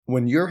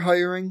When you're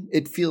hiring,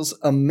 it feels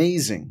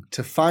amazing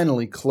to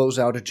finally close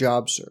out a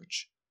job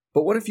search.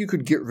 But what if you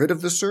could get rid of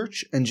the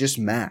search and just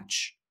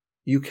match?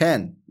 You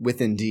can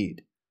with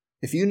Indeed.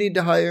 If you need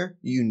to hire,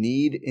 you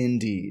need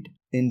Indeed.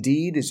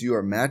 Indeed is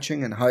your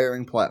matching and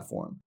hiring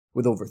platform.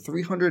 With over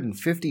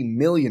 350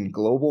 million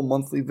global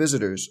monthly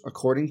visitors,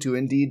 according to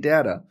Indeed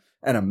data,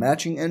 and a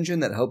matching engine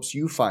that helps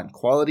you find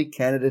quality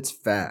candidates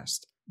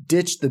fast.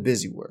 Ditch the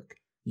busy work.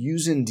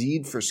 Use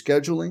Indeed for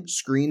scheduling,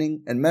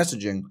 screening, and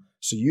messaging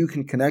so you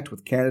can connect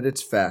with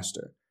candidates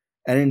faster.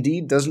 And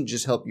Indeed doesn't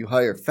just help you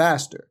hire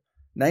faster.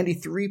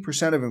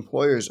 93% of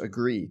employers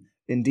agree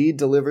Indeed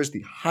delivers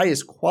the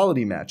highest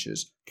quality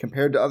matches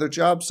compared to other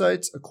job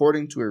sites,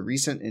 according to a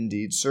recent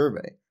Indeed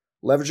survey.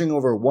 Leveraging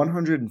over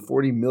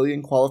 140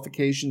 million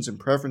qualifications and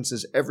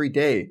preferences every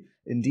day,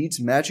 Indeed's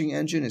matching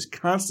engine is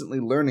constantly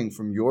learning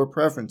from your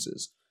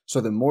preferences, so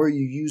the more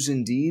you use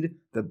Indeed,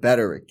 the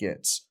better it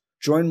gets.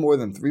 Join more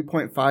than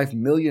 3.5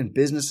 million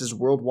businesses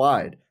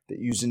worldwide that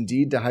use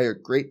Indeed to hire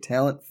great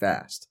talent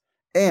fast.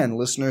 And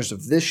listeners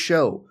of this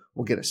show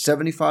will get a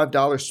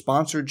 $75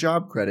 sponsored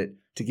job credit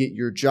to get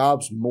your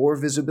jobs more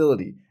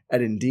visibility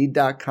at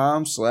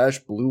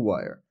Indeed.com/Blue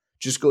Wire.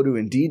 Just go to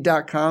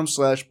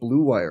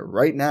Indeed.com/Blue Wire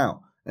right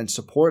now and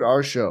support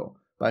our show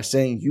by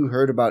saying you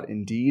heard about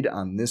Indeed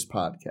on this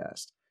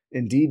podcast.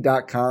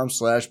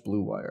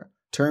 Indeed.com/Blue Wire.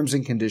 Terms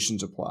and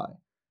conditions apply.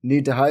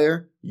 Need to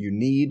hire? You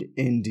need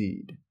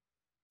Indeed.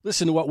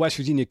 Listen to what West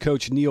Virginia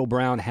coach Neal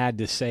Brown had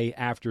to say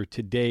after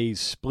today's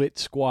split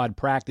squad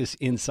practice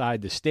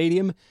inside the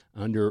stadium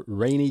under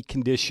rainy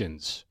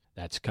conditions.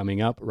 That's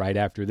coming up right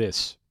after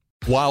this.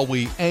 While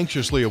we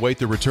anxiously await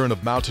the return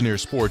of Mountaineer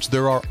sports,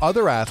 there are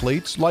other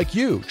athletes like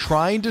you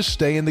trying to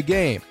stay in the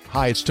game.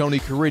 Hi, it's Tony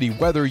Caridi.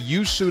 Whether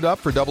you suit up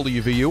for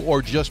WVU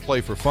or just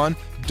play for fun,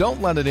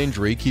 don't let an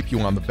injury keep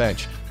you on the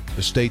bench.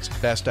 The state's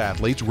best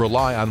athletes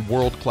rely on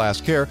world-class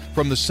care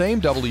from the same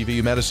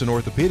WVU Medicine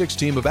Orthopedics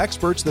team of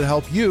experts that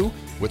help you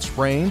with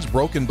sprains,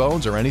 broken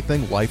bones, or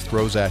anything life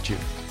throws at you.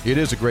 It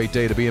is a great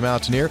day to be a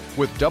Mountaineer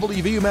with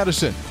WVU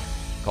Medicine.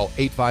 Call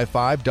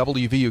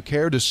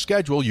 855-WVU-CARE to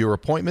schedule your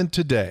appointment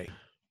today.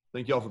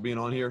 Thank y'all for being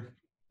on here.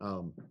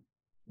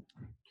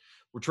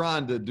 We're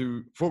trying to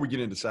do, before we get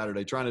into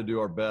Saturday, trying to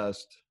do our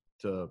best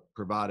to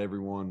provide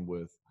everyone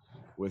with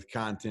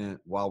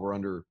content while we're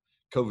under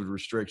COVID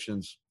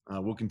restrictions.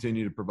 We'll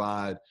continue to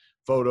provide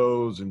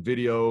photos and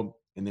video,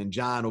 and then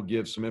John will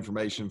give some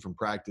information from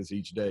practice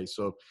each day.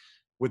 So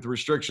with the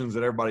restrictions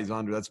that everybody's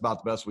under, that's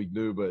about the best we can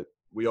do, but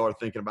we are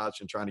thinking about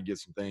you and trying to get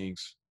some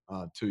things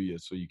to you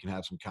so you can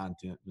have some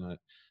content.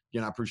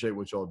 Again, I appreciate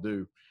what y'all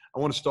do. I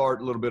want to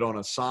start a little bit on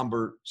a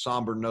somber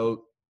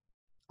note.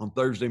 On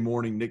Thursday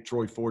morning, Nick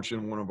Troy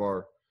Fortune, one of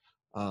our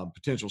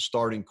potential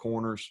starting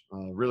corners,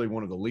 really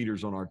one of the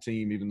leaders on our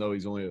team, even though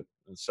he's only a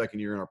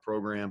second year in our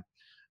program,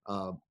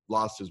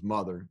 lost his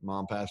mother.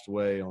 Mom passed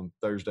away on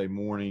Thursday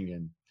morning,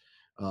 and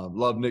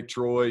love Nick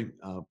Troy,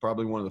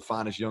 probably one of the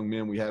finest young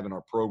men we have in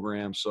our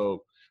program.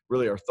 So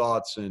really our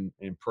thoughts and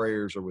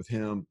prayers are with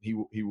him. He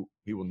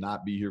will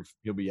not be here.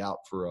 He'll be out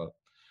for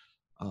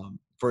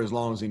as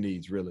long as he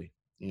needs, really.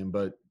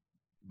 But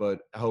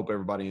I hope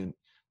everybody in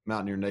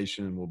Mountaineer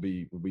Nation will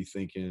be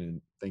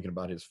thinking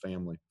about his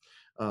family.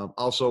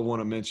 Also want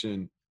to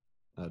mention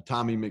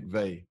Tommy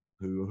McVeigh,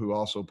 who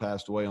also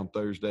passed away on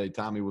Thursday.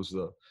 Tommy was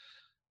the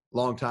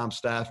longtime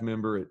staff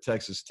member at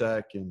Texas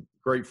Tech and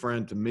great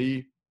friend to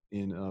me,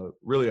 and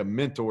really a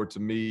mentor to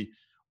me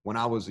when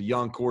I was a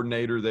young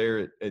coordinator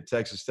there at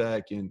Texas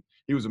Tech. And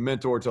he was a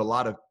mentor to a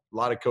lot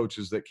of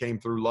coaches that came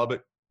through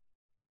Lubbock,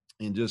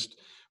 and just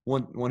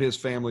want his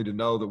family to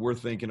know that we're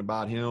thinking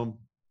about him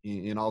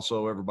and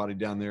also everybody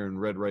down there in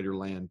Red Raider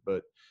land.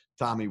 But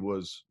Tommy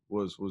was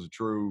a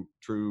true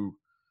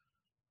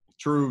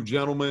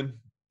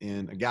gentleman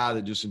and a guy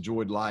that just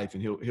enjoyed life,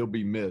 and he'll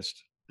be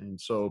missed. And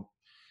so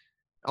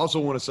I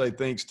also want to say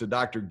thanks to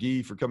Dr.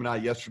 Gee for coming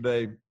out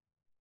yesterday.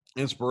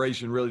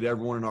 Inspiration really to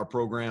everyone in our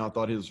program. I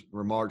thought his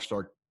remarks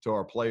to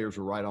our players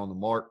were right on the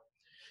mark.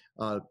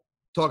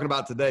 Talking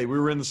about today, we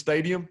were in the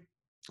stadium.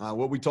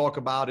 What we talk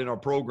about in our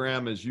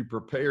program is you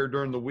prepare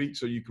during the week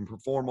so you can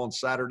perform on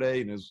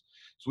Saturday. And as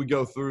we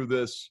go through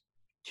this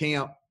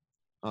camp,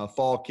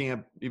 fall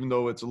camp, even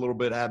though it's a little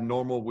bit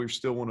abnormal, we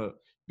still want to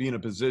be in a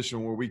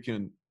position where we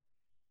can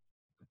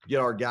get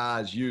our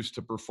guys used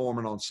to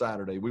performing on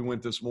Saturday. We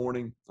went this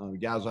morning. The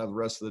guys will have the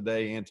rest of the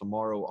day and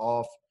tomorrow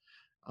off.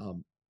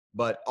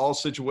 But all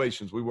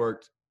situations, we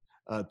worked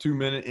 2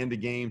 minute into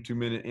game, 2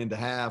 minute into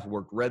half,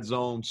 worked red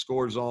zone,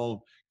 score zone,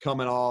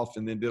 coming off,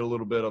 and then did a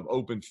little bit of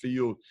open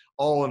field,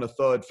 all in a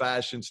thud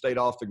fashion, stayed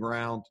off the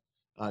ground,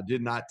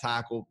 did not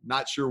tackle.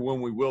 Not sure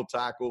when we will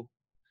tackle,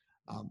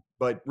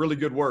 but really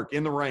good work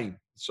in the rain.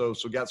 So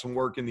got some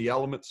work in the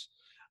elements,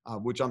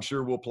 which I'm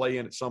sure we'll play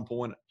in at some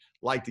point.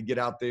 Like to get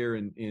out there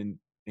and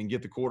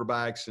get the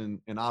quarterbacks and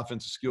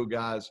offensive skill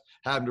guys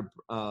having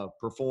to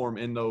perform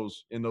in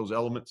those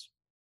elements.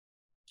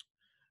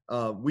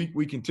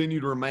 We continue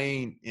to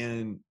remain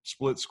in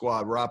split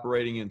squad. We're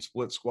operating in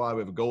split squad.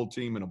 We have a gold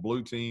team and a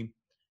blue team.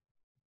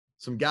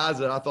 some guys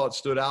that I thought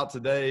stood out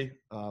today,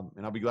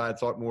 and I'll be glad to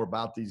talk more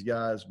about these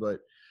guys, but I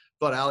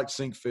thought Alex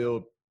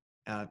Sinkfield,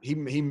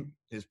 he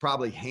has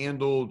probably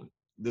handled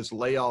this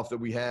layoff that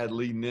we had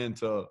leading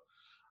into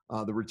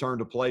the return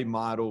to play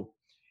model.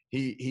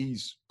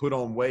 He's put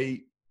on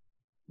weight.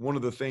 One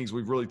of the things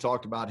we've really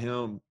talked about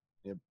him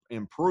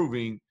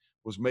improving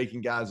was making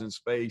guys in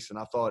space, and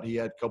I thought he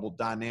had a couple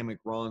dynamic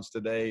runs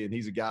today, and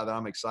he's a guy that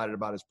I'm excited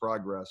about his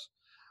progress.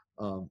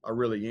 I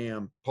really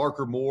am.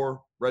 Parker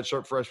Moore,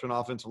 redshirt freshman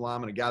offensive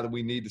lineman, a guy that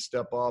we need to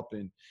step up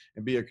and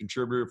be a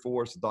contributor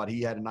for us. I thought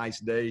he had a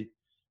nice day.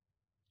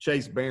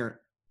 Chase Barrett.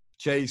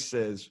 Chase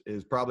is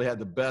probably had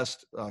the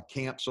best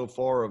camp so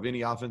far of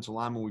any offensive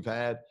lineman we've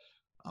had,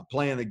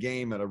 playing the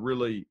game at a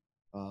really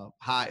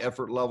high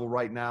effort level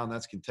right now, and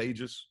that's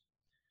contagious.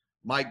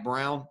 Mike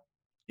Brown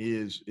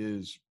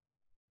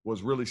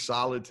was really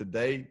solid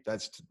today.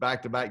 That's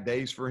back-to-back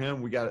days for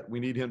him. We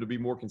need him to be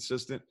more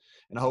consistent,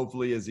 and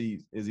hopefully as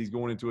he's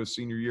going into his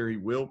senior year, he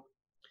will.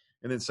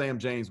 And then Sam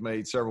James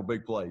made several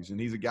big plays, and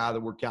he's a guy that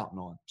we're counting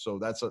on. So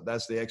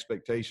that's the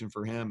expectation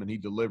for him, and he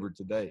delivered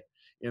today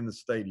in the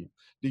stadium.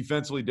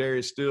 Defensively,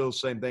 Darius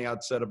Stills, same thing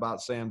I'd said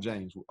about Sam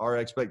James. Our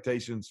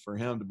expectations for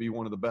him to be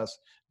one of the best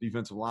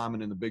defensive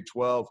linemen in the Big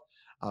 12.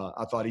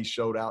 I thought he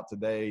showed out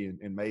today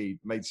and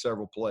made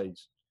several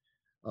plays.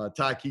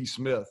 Tyke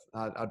Smith,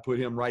 I'd put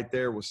him right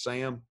there with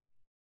Sam,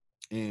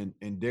 and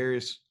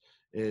Darius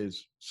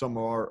is some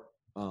of our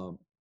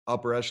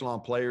upper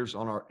echelon players in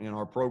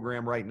our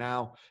program right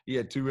now. He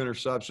had 2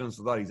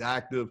 interceptions. I thought he's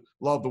active.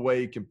 Love the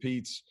way he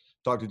competes.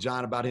 Talked to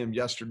John about him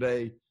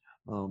yesterday,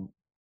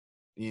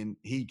 and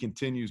he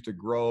continues to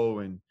grow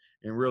and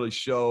really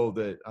show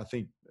that I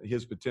think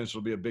his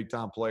potential to be a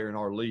big-time player in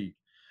our league.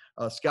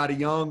 Scotty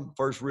Young,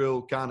 first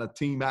real kind of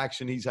team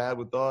action he's had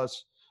with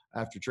us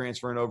after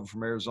transferring over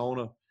from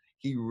Arizona.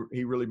 He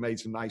really made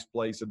some nice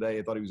plays today.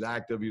 I thought he was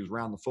active. He was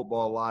around the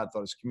football a lot. I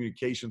thought his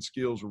communication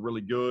skills were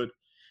really good.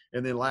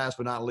 And then last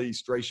but not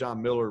least,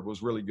 Trayshawn Miller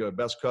was really good.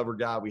 Best cover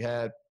guy we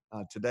had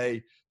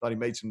today. Thought he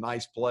made some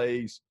nice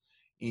plays,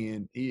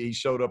 and he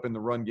showed up in the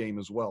run game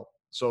as well.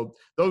 So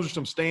those are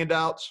some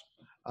standouts.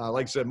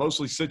 Like I said,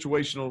 mostly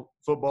situational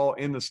football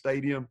in the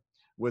stadium.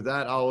 With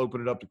that, I'll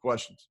open it up to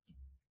questions.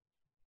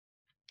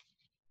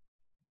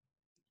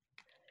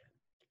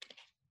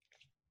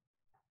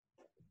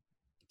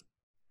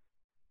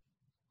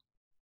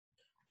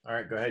 All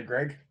right, go ahead,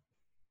 Greg.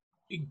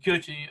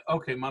 Coach,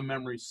 okay, my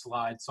memory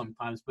slides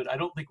sometimes, but I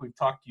don't think we've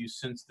talked to you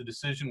since the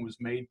decision was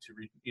made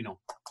to,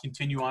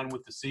 continue on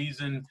with the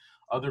season.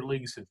 Other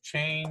leagues have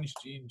changed.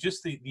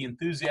 Just the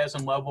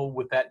enthusiasm level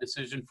with that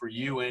decision for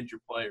you and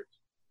your players.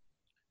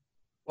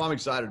 Well, I'm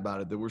excited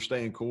about it, that we're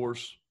staying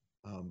course.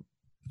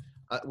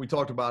 We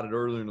talked about it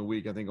earlier in the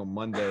week, I think on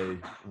Monday,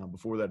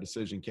 before that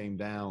decision came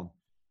down.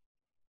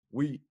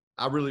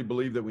 I really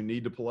believe that we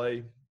need to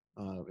play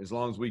as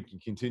long as we can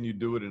continue to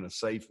do it in a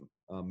safe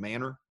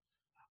manner.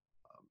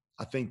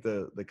 I think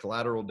the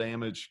collateral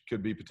damage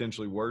could be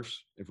potentially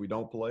worse if we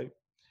don't play.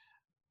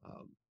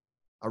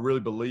 I really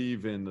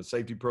believe in the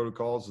safety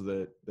protocols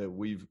that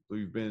we've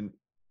been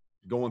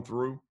going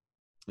through,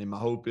 and my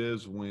hope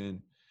is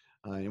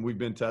and we've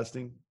been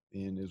testing,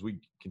 and as we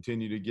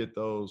continue to get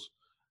those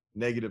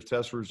negative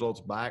test results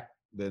back,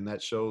 then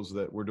that shows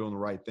that we're doing the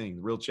right thing.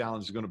 The real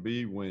challenge is going to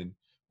be when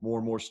more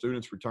and more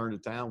students return to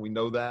town. We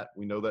know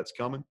that's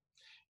coming.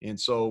 And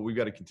so we've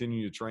got to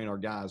continue to train our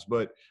guys.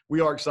 But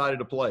we are excited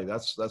to play.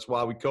 That's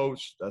why we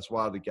coach. That's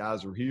why the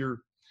guys are here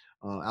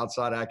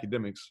outside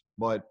academics.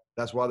 But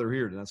that's why they're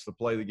here. And that's to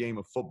play the game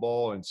of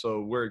football. And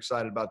so we're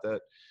excited about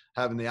that,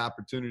 having the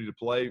opportunity to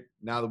play.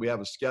 Now that we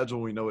have a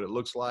schedule, we know what it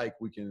looks like.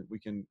 We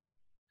can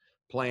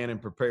plan and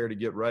prepare to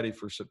get ready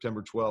for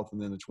September 12th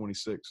and then the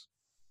 26th.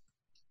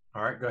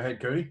 All right, go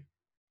ahead, Cody.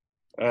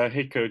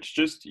 Hey, Coach.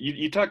 Just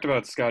you talked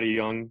about Scotty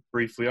Young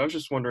briefly. I was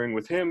just wondering,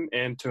 with him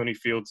and Tony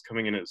Fields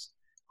coming in as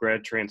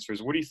grad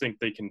transfers, what do you think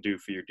they can do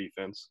for your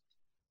defense?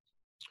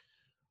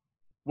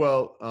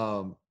 Well,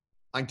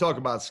 I can talk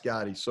about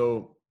Scotty.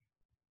 So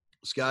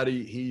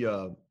Scotty, he,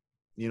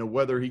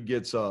 whether he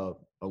gets a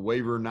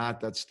waiver or not,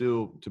 that's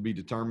still to be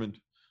determined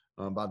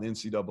by the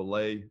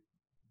NCAA.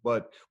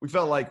 But we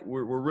felt like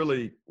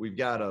we've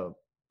got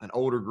an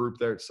older group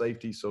there at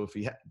safety. So if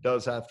he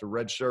does have to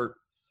redshirt,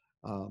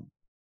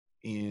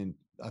 and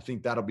I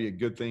think that'll be a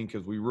good thing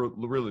because we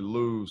really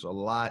lose a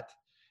lot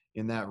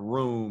in that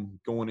room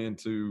going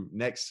into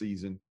next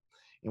season.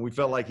 And we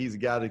felt like he's a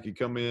guy that could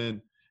come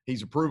in.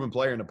 He's a proven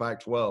player in the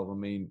Pac-12. I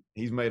mean,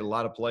 he's made a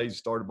lot of plays,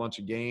 started a bunch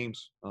of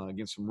games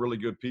against some really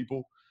good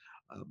people.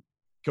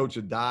 Coach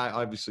Adai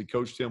obviously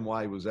coached him while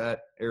he was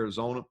at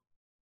Arizona,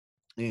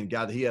 and a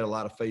guy that he had a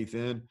lot of faith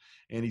in.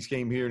 And he's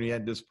came here and he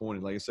hadn't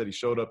disappointed. Like I said, he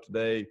showed up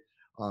today.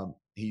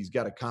 He's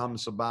got a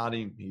calmness about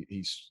him.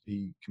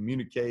 He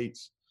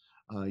communicates.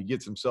 He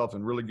gets himself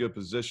in really good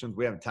positions.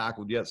 We haven't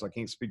tackled yet, so I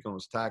can't speak on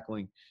his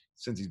tackling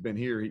since he's been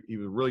here. He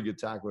was a really good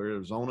tackler at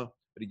Arizona,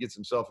 but he gets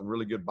himself in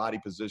really good body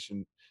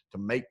position to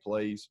make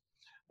plays.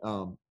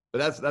 But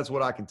that's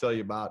what I can tell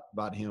you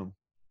about him.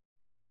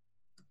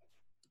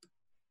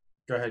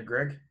 Go ahead,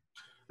 Greg.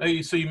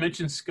 Hey, so you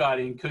mentioned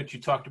Scotty, and Coach, you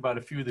talked about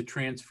a few of the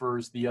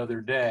transfers the other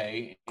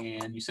day,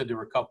 and you said there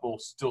were a couple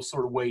still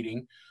sort of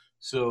waiting.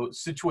 So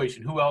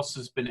situation, who else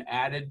has been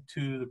added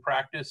to the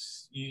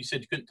practice? You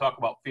said you couldn't talk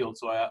about Field,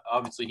 so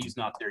obviously he's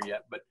not there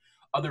yet, but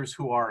others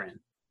who are in.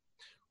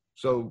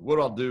 So what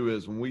I'll do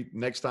is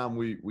next time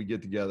we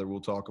get together,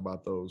 we'll talk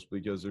about those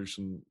because there's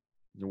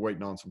you're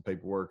waiting on some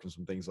paperwork and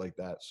some things like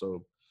that.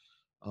 So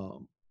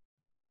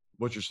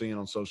what you're seeing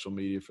on social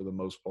media for the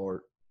most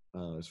part,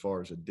 as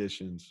far as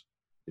additions,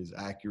 is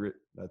accurate.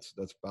 That's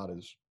about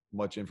as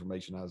much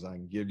information as I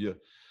can give you.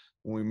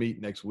 When we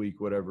meet next week,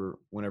 whenever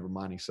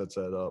Monty sets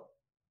that up,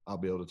 I'll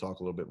be able to talk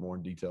a little bit more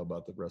in detail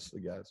about the rest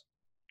of the guys.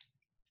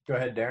 Go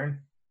ahead, Darren.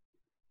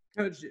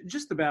 Coach,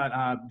 just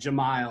about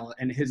Jamal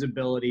and his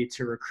ability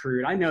to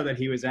recruit. I know that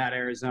he was at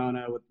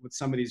Arizona with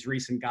some of these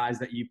recent guys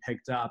that you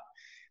picked up.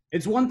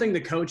 It's one thing to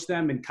coach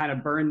them and kind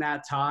of burn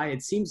that tie.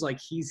 It seems like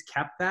he's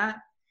kept that.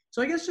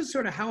 So I guess just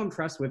sort of how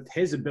impressed with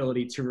his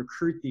ability to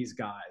recruit these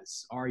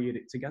guys are you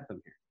to get them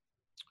here?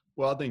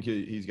 Well, I think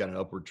he's got an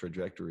upward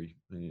trajectory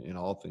in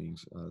all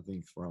things. I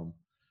think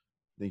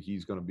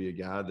he's going to be a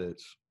guy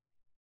that's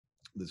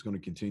going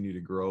to continue to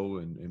grow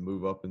and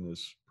move up in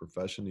this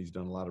profession. He's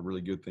done a lot of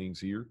really good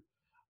things here.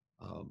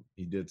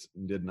 He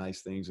did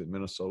nice things at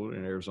Minnesota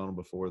and Arizona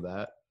before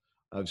that.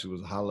 Obviously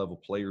was a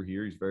high-level player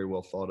here. He's very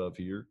well thought of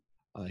here.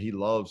 He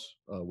loves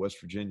West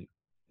Virginia.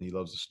 He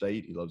loves the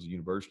state. He loves the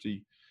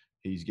university.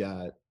 He's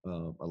got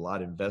a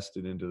lot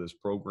invested into this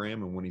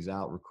program, and when he's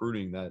out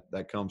recruiting,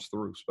 that comes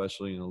through,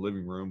 especially in a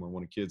living room or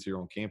when a kid's here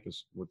on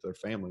campus with their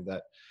family.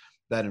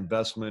 That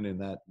investment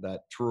and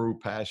that true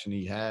passion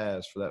he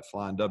has for that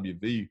flying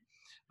WV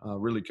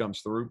really comes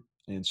through.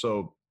 And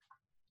so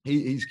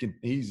he's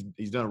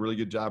done a really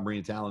good job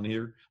bringing talent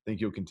here. I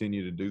think he'll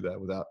continue to do that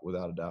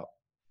without a doubt.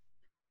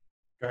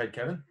 Go ahead,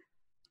 Kevin.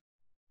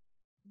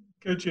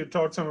 Could you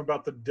talk some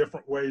about the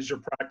different ways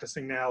you're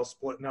practicing now,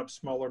 splitting up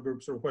smaller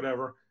groups or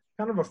whatever?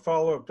 Kind of a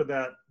follow-up to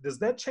that, does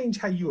that change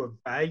how you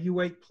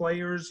evaluate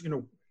players,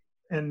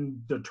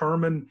 and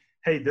determine,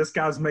 hey, this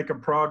guy's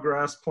making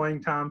progress,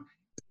 playing time?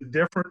 Is it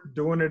different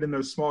doing it in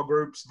those small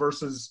groups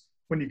versus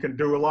when you can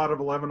do a lot of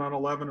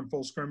 11-on-11 and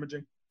full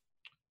scrimmaging?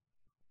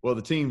 Well,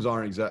 the teams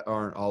aren't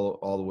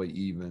all the way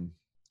even,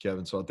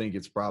 Kevin, so I think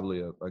it's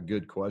probably a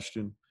good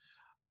question.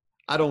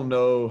 I don't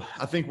know.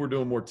 I think we're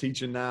doing more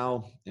teaching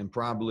now and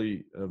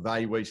probably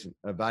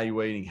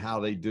evaluating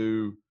how they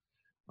do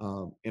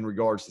in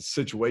regards to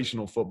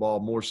situational football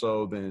more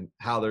so than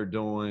how they're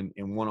doing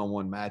in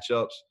one-on-one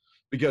matchups,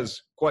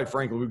 because quite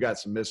frankly, we've got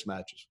some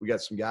mismatches. We got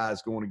some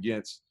guys going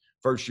against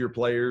first-year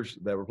players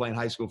that were playing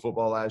high school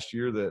football last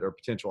year that are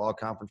potential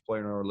all-conference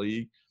player in our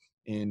league.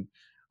 And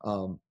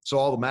so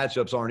all the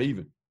matchups aren't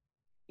even.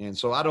 And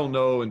so I don't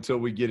know until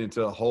we get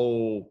into a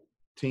whole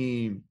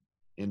team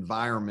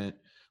environment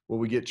where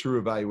we get true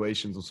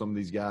evaluations on some of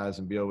these guys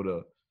and be able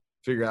to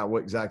figure out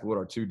exactly what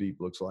our two deep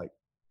looks like.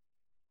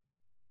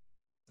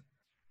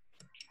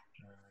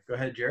 Go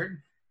ahead, Jared.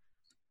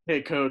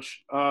 Hey,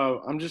 Coach.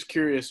 I'm just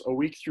curious, a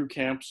week through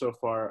camp so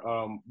far,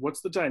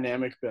 what's the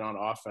dynamic been on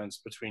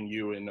offense between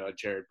you and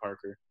Jared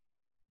Parker?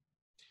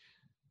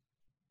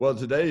 Well,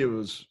 today I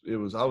was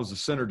the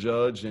center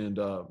judge, and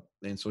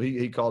so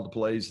he called the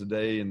plays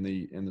today in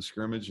the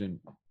scrimmage, and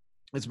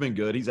it's been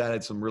good. He's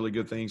added some really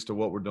good things to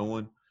what we're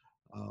doing.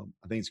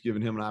 I think it's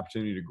given him an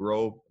opportunity to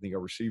grow. I think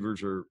our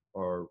receivers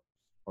are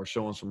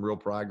showing some real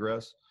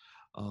progress.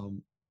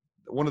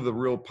 One of the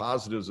real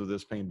positives of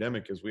this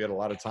pandemic is we had a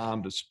lot of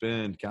time to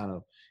spend kind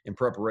of in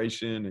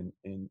preparation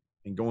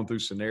and going through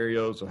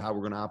scenarios of how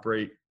we're going to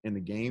operate in the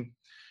game.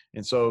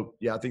 And so,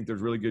 yeah, I think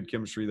there's really good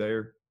chemistry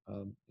there.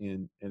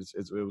 And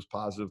it was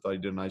positive. Thought he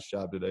did a nice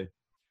job today.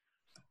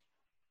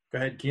 Go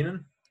ahead,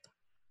 Keenan.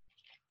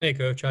 Hey,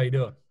 Coach. How you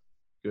doing?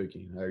 Good,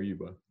 Keenan. How are you,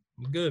 bud?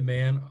 Good,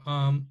 man.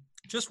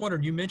 Just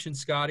wondered, you mentioned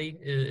Scotty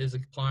is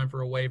applying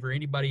for a waiver.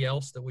 Anybody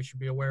else that we should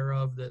be aware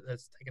of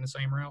that's taking the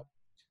same route?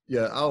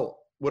 Yeah,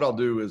 what I'll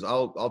do is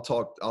I'll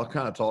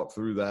kind of talk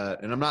through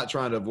that, and I'm not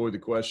trying to avoid the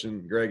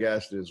question. Greg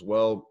asked it as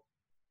well.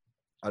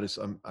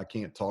 I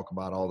can't talk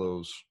about all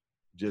those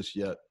just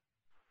yet.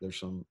 There's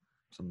some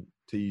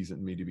T's that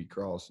need to be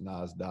crossed and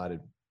I's dotted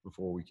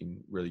before we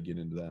can really get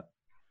into that.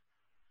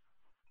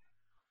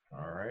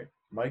 All right,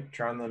 Mike,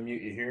 trying to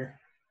unmute you here.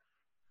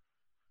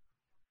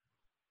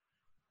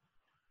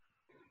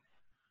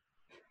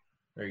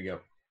 There you go.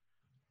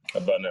 How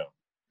about now?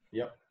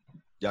 Yep.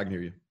 Yeah, I can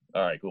hear you.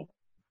 All right, cool.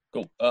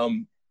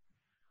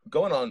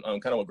 Going on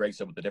kind of what Greg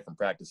said with the different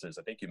practices,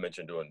 I think you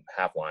mentioned doing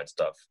half-line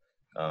stuff.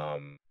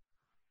 And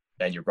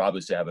you're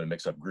probably having a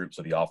mix-up groups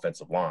of the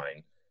offensive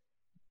line.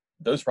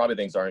 Those probably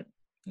things aren't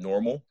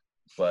normal,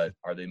 but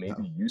are they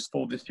maybe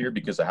useful this year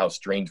because of how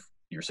strange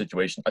your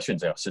situation – I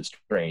shouldn't say how it's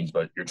strange,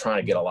 but you're trying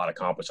to get a lot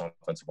accomplished on the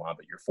offensive line,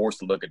 but you're forced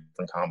to look at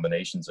different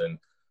combinations, and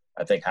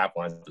I think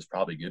half-line is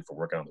probably good for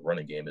working on the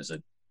running game. Is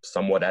it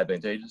somewhat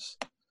advantageous?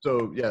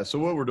 So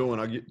what we're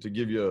doing, to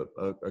give you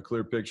a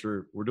clear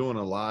picture, we're doing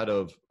a lot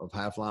of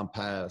half-line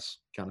pass,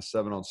 kind of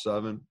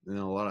 7-on-7, and then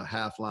a lot of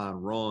half-line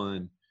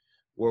run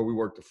where we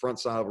work the front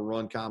side of a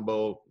run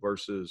combo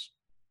versus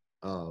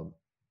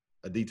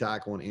a D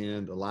tackle and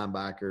end, a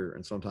linebacker,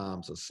 and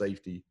sometimes a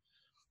safety.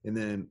 And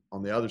then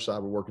on the other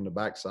side, we're working the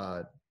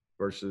backside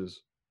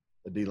versus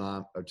a D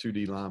line or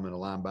 2D lineman, a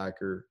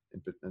linebacker,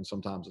 and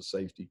sometimes a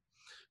safety.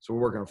 So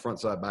we're working on front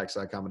side,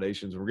 backside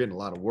combinations, and we're getting a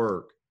lot of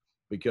work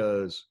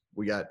because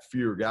we got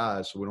fewer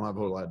guys, so we don't have a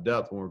whole lot of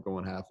depth when we're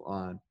going half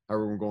line,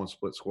 or we're going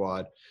split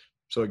squad.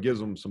 So it gives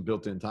them some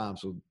built-in time.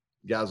 So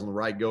guys on the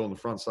right go on the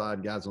front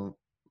side, guys on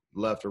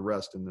the left are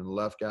rest, and then the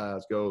left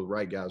guys go, the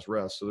right guys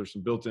rest. So there's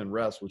some built-in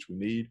rest, which we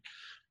need.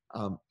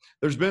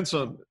 There's been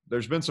some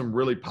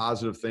really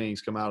positive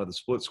things come out of the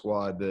split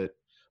squad that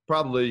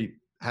probably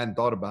hadn't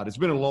thought about. It's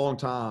been a long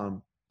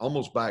time,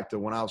 almost back to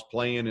when I was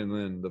playing, and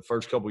then the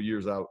first couple of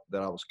years that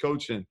I was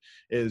coaching.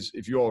 Is,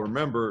 if you all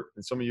remember,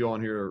 and some of you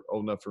on here are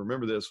old enough to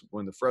remember this,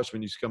 when the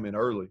freshmen used to come in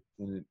early,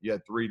 and you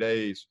had 3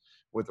 days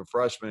with the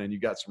freshmen, and you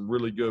got some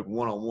really good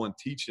one-on-one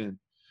teaching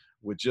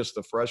with just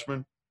the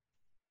freshmen.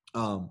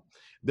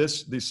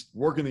 This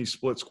working these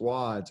split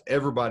squads,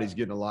 everybody's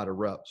getting a lot of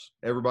reps.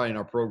 Everybody in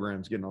our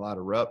program is getting a lot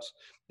of reps,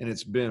 and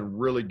it's been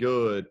really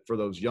good for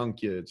those young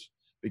kids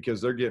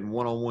because they're getting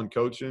one-on-one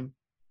coaching,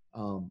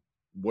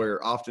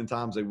 where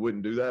oftentimes they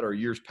wouldn't do that, or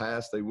years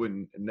past they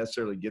wouldn't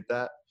necessarily get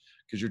that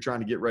because you're trying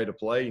to get ready to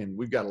play, and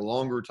we've got a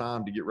longer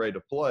time to get ready to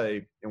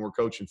play, and we're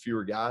coaching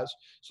fewer guys.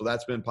 So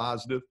that's been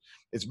positive.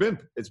 It's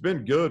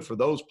been good for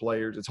those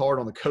players. It's hard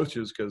on the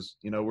coaches because,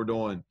 we're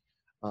doing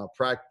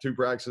 2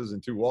 practices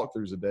and 2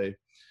 walkthroughs a day.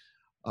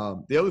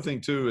 The other thing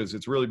too is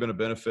it's really been a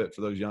benefit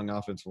for those young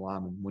offensive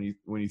linemen.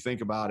 When you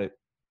think about it,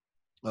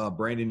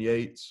 Brandon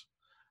Yates,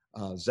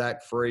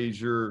 Zach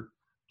Frazier,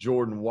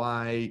 Jordan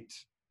White,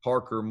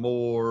 Parker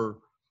Moore,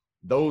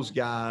 those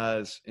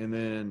guys, and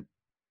then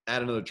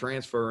add another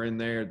transfer in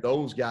there,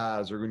 those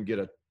guys are going to get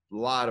a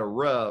lot of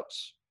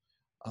reps,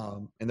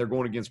 and they're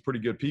going against pretty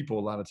good people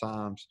a lot of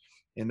times.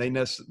 And they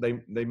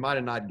might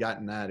have not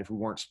gotten that if we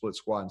weren't split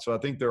squad. And so I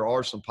think there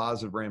are some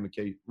positive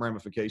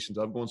ramifications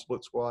of going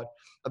split squad.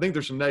 I think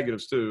there's some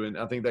negatives too, and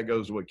I think that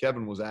goes to what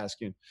Kevin was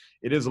asking.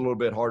 It is a little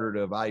bit harder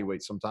to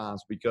evaluate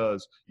sometimes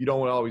because you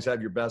don't always have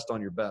your best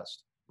on your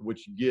best,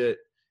 which you get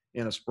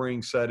in a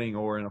spring setting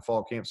or in a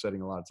fall camp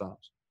setting a lot of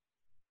times.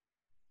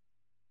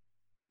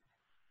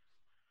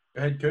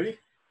 Go ahead, Cody.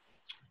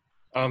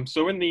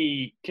 So in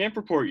the camp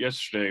report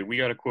yesterday, we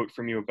got a quote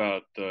from you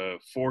about the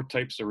 4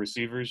 types of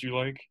receivers you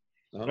like.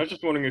 I was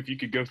just wondering if you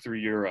could go through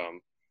your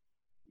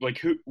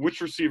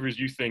which receivers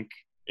you think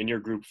in your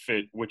group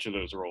fit which of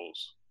those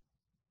roles.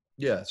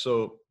 Yeah,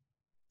 so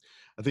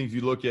I think if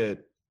you look at,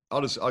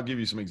 I'll give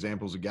you some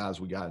examples of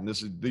guys we got, and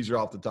these are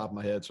off the top of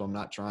my head, so I'm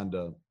not trying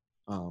to.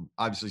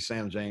 Obviously,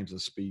 Sam James is a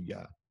speed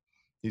guy.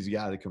 He's a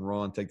guy that can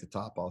run, take the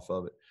top off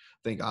of it.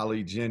 I think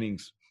Ali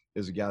Jennings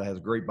is a guy that has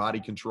great body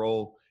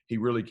control. He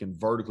really can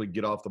vertically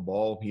get off the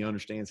ball. He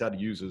understands how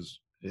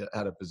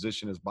to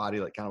position his body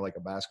kind of like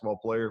a basketball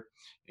player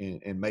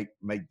and make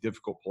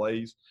difficult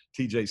plays.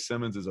 TJ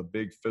Simmons is a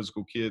big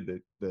physical kid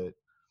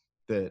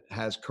that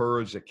has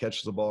courage, that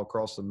catches the ball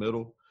across the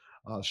middle.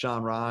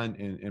 Sean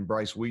Ryan and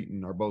Bryce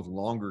Wheaton are both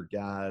longer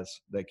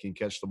guys that can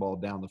catch the ball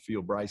down the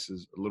field. Bryce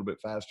is a little bit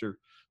faster.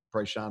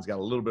 Sean's got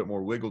a little bit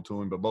more wiggle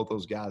to him, but both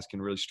those guys can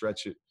really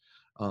stretch it.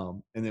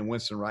 And then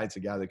Winston Wright's a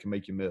guy that can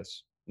make you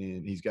miss.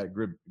 And he's got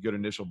good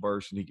initial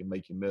burst, and he can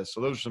make you miss.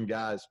 So those are some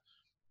guys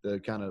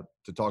that kind of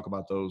to talk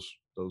about those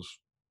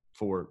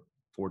four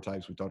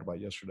types we talked about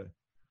yesterday.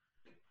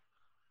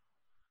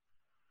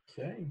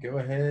 Okay, go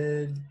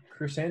ahead,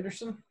 Chris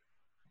Anderson.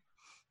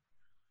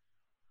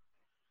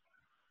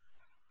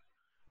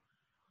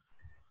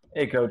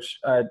 Hey, Coach.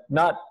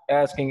 Not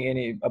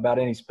asking about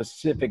any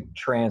specific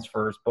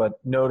transfers, but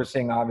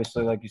noticing,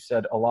 obviously, like you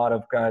said, a lot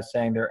of guys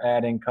saying they're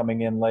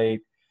coming in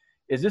late.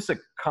 Is this a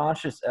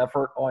conscious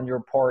effort on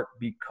your part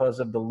because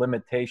of the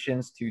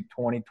limitations to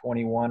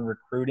 2021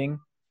 recruiting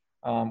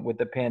with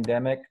the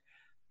pandemic?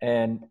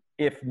 And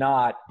if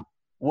not,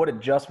 what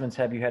adjustments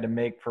have you had to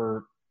make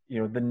for,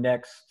 the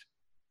next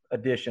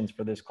additions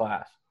for this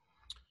class?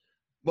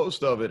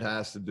 Most of it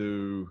has to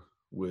do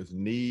with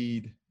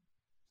need,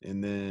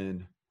 and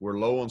then we're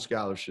low on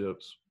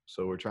scholarships,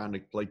 so we're trying to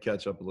play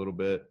catch up a little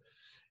bit,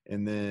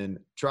 and then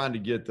trying to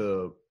get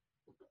the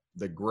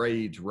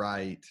grades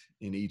right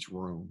in each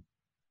room.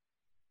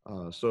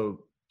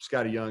 So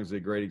Scotty Young's a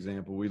great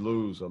example. We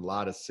lose a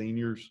lot of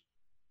seniors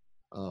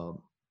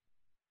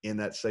in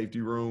that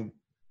safety room.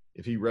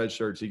 If he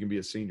redshirts, he can be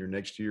a senior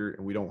next year,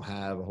 and we don't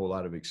have a whole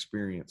lot of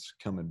experience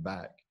coming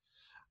back.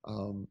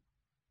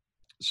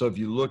 So if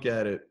you look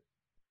at it,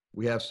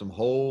 we have some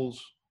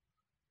holes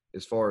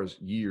as far as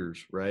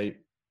years, right?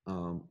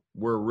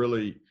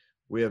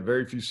 We have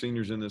very few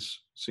seniors in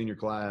this senior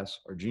class.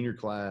 Our junior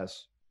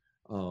class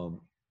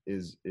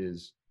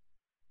is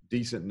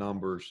decent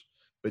numbers,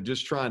 but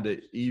just trying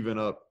to even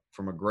up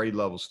from a grade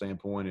level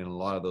standpoint in a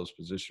lot of those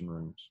position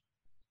rooms.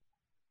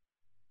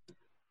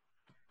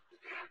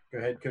 Go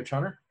ahead, Coach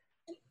Hunter.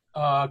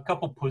 A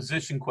couple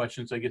position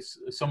questions, I guess,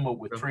 somewhat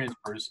with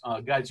transfers.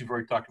 Guys you've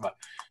already talked about.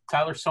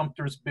 Tyler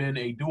Sumter's been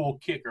a dual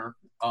kicker.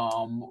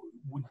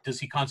 Does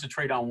he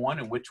concentrate on one,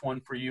 and which one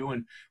for you?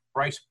 And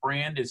Bryce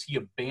Brand, is he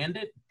a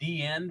bandit,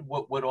 D-end?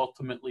 What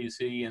ultimately is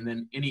he? And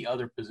then any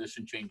other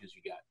position changes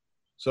you got?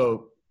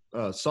 So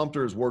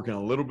Sumter is working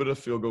a little bit of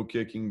field goal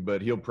kicking,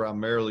 but he'll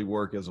primarily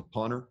work as a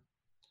punter.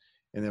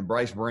 And then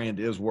Bryce Brand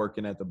is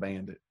working at the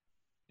bandit.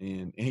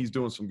 And he's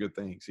doing some good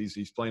things.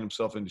 He's playing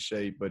himself into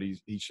shape, but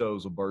he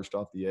shows a burst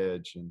off the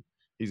edge, and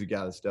he's a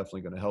guy that's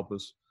definitely going to help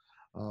us.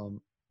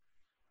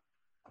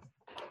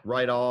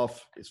 Right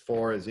off, as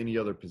far as any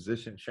other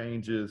position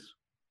changes,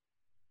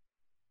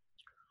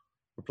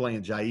 we're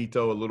playing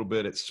Jaito a little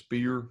bit at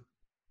spear.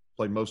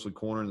 Played mostly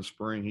corner in the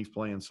spring. He's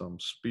playing some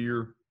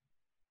spear.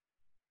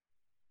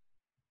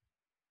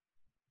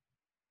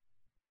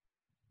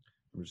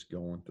 I'm just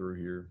going through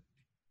here.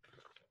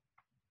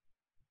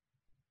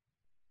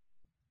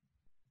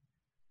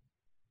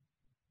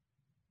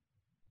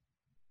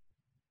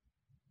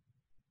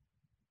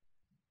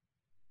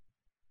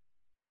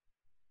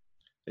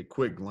 A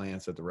quick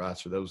glance at the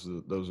roster. That's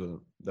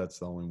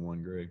the only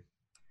one, Greg.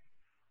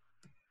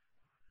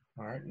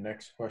 All right.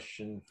 Next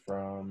question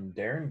from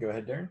Darren. Go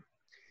ahead, Darren.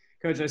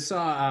 Coach, I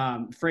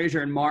saw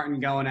Frazier and Martin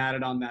going at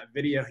it on that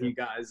video you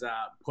guys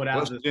put out.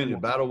 West Virginia,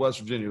 Battle of West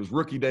Virginia. It was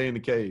rookie day in the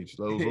cage.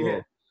 Those did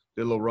a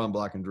little run,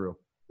 block, and drill.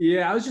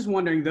 Yeah, I was just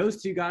wondering,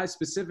 those two guys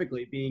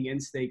specifically, being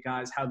in-state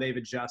guys, how they've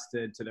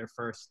adjusted to their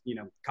first,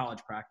 college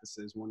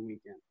practices one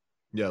weekend.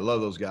 Yeah,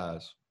 love those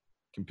guys.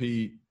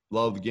 Compete,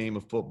 love the game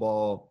of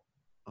football.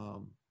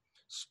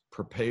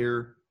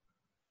 Prepare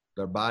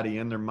their body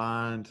and their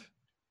mind,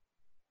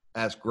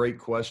 ask great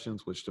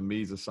questions, which to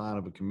me is a sign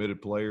of a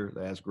committed player.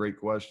 They ask great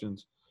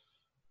questions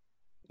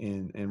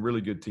and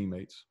really good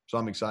teammates. So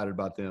I'm excited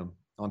about them.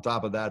 On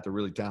top of that, they're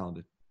really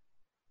talented.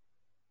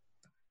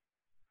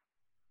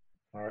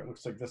 All right,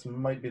 looks like this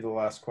might be the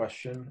last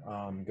question.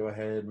 Go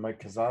ahead,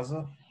 Mike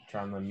Kazaza.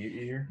 Trying to unmute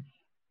you here.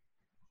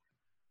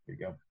 Here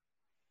you go.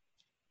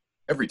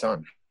 Every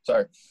time.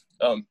 Sorry.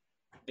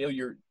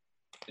 Neal,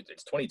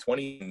 it's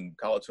 2020 and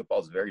college football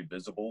is very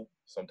visible,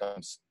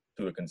 sometimes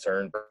to a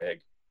concern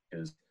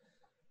because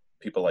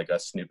people like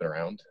us snooping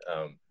around.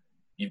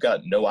 You've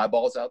got no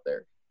eyeballs out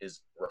there.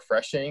 Is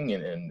refreshing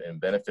and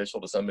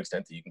beneficial to some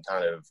extent that you can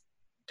kind of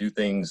do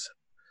things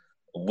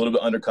a little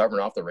bit undercover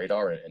and off the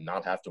radar and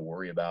not have to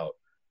worry about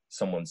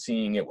someone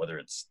seeing it, whether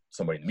it's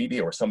somebody in the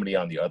media or somebody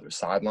on the other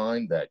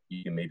sideline, that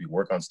you can maybe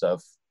work on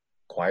stuff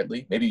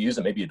quietly. Maybe you use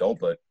it, maybe you don't,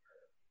 but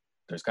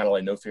there's kind of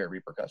like no fear of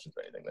repercussions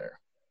of anything there.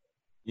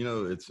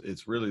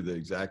 It's really the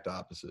exact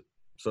opposite.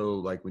 So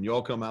like when you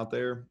all come out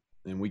there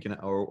and we can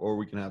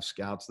have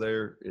scouts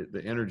there,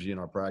 the energy in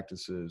our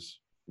practices,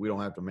 we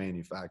don't have to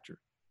manufacture,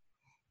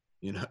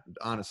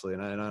 honestly.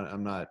 And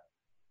I'm not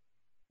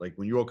like,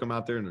 when you all come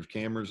out there and there's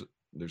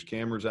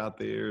cameras out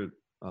there.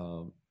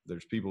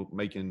 There's people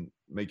making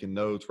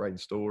notes, writing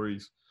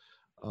stories.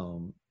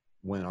 When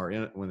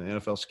the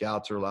NFL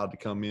scouts are allowed to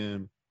come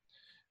in,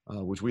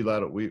 which we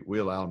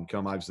allow them to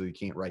come. Obviously, they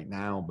can't right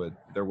now, but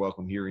they're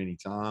welcome here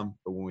anytime.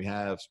 But when we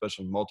have,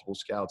 especially multiple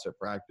scouts at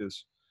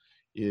practice,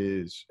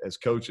 as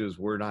coaches,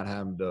 we're not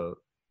having to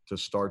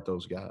start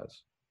those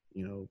guys.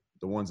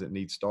 The ones that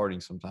need starting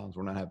sometimes,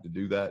 we're not having to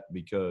do that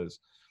because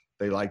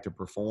they like to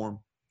perform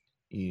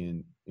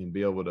and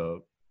be able to,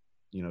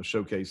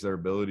 showcase their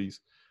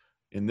abilities.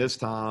 In this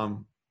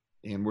time,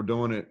 and we're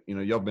doing it,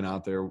 y'all been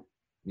out there,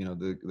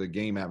 the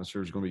game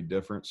atmosphere is going to be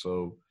different.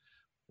 So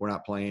we're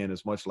not playing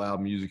as much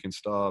loud music and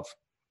stuff.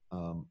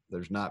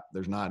 There's not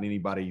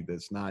anybody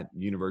that's not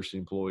university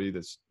employee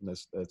that's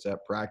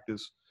at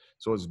practice.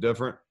 So it's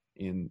different.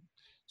 And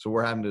so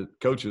we're having to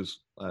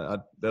coaches.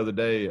 The other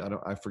day,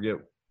 I forget,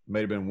 may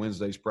have been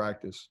Wednesday's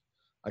practice.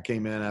 I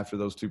came in after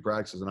those two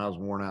practices and I was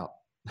worn out.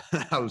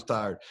 I was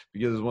tired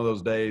because it was one of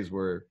those days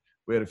where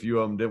we had a few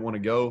of them didn't want to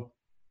go.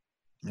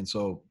 And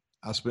so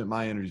I spent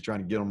my energy trying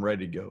to get them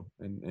ready to go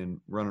and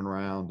running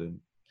around. And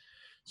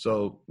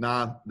so,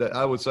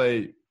 I would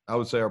say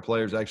our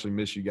players actually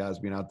miss you guys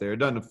being out there.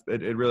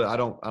 It really, I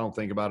don't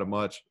think about it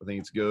much. I think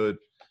it's good.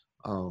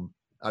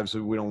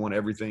 Obviously we don't want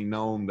everything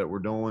known that we're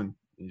doing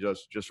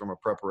just from a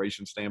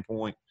preparation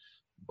standpoint,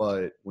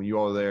 but when you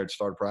all are there to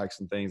start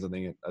practicing things, I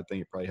think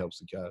it probably helps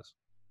the guys.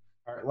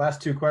 All right.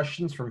 Last two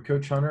questions from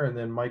Coach Hunter, and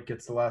then Mike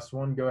gets the last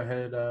one. Go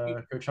ahead,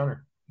 Coach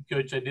Hunter.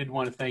 Coach, I did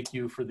want to thank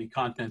you for the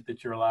content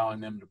that you're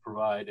allowing them to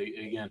provide.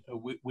 Again,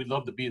 we'd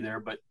love to be there,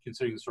 but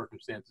considering the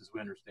circumstances,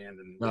 we understand.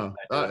 And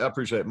I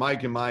appreciate it.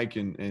 Mike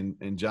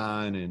and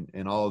John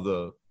and all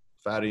the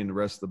Fatty and the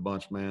rest of the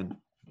bunch, man.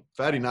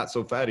 Fatty not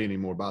so fatty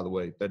anymore, by the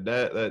way.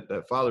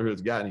 That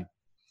fatherhood's got him.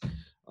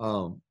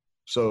 But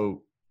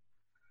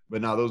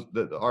now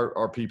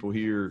our people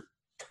here,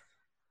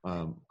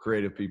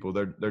 creative people,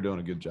 they're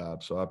doing a good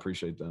job. So I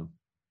appreciate them.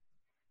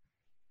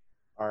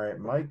 All right,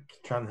 Mike,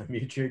 trying to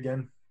mute you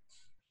again.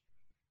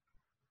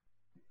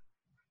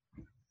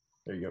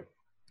 There you go.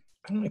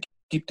 I'm going to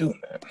keep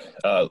doing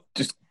that.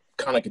 Just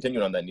kind of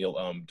continuing on that,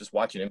 Neal, just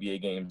watching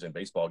NBA games and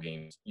baseball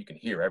games, you can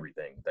hear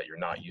everything that you're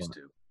not used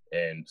to.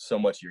 And so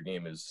much of your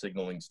game is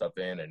signaling stuff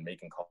in and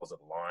making calls at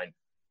the line.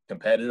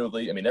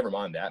 competitively, I mean, never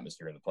mind the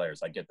atmosphere and the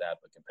players. I get that.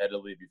 But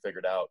competitively, have you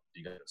figured out,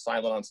 do you go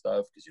silent on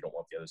stuff because you don't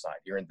want the other side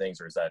hearing things,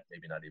 or is that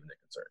maybe not even a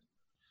concern?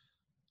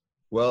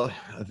 Well,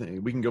 I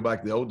think we can go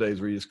back to the old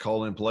days where you just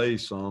call in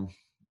plays.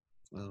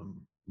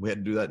 We had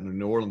to do that in the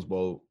New Orleans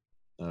Bowl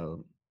a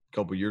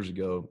couple of years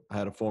ago. I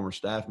had a former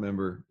staff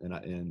member,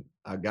 and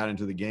I got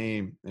into the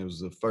game. It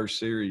was the first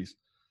series,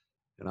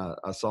 and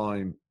I saw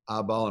him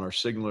eyeballing our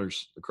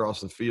signalers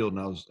across the field,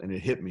 and it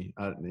hit me.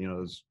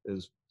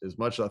 As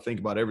much as I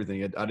think about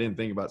everything, I didn't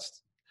think about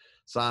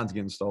signs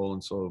getting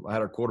stolen. So I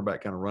had our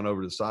quarterback kind of run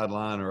over to the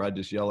sideline, or I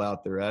just yell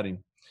out there at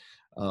him.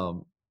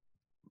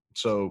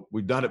 So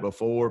we've done it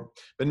before,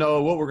 but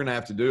no, what we're going to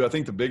have to do, I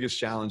think the biggest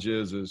challenge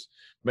is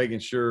making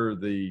sure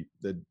the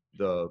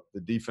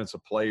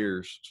defensive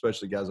players,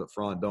 especially guys up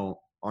front,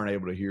 aren't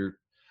able to hear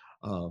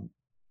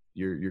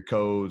your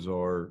codes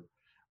or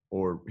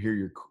hear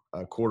your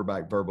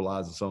quarterback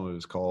verbalizing some of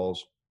his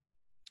calls.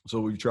 So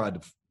we've tried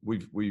to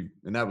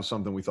and that was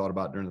something we thought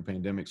about during the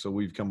pandemic. So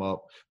we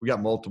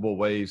got multiple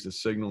ways to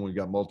signal. We've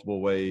got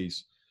multiple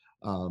ways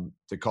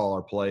to call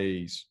our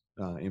plays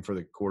and for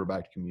the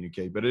quarterback to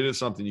communicate. But it is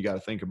something you got to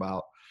think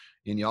about.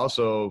 And you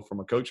also, from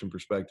a coaching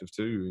perspective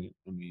too,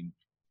 I mean,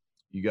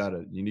 you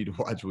need to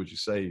watch what you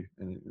say.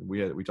 And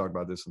we talked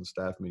about this in the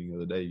staff meeting the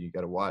other day. You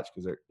got to watch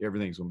because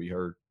everything's going to be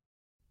heard.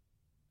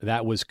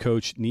 That was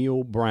Coach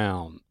Neal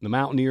Brown. The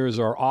Mountaineers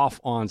are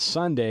off on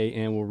Sunday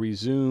and will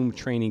resume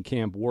training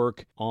camp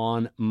work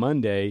on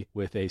Monday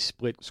with a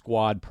split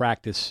squad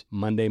practice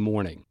Monday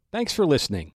morning. Thanks for listening.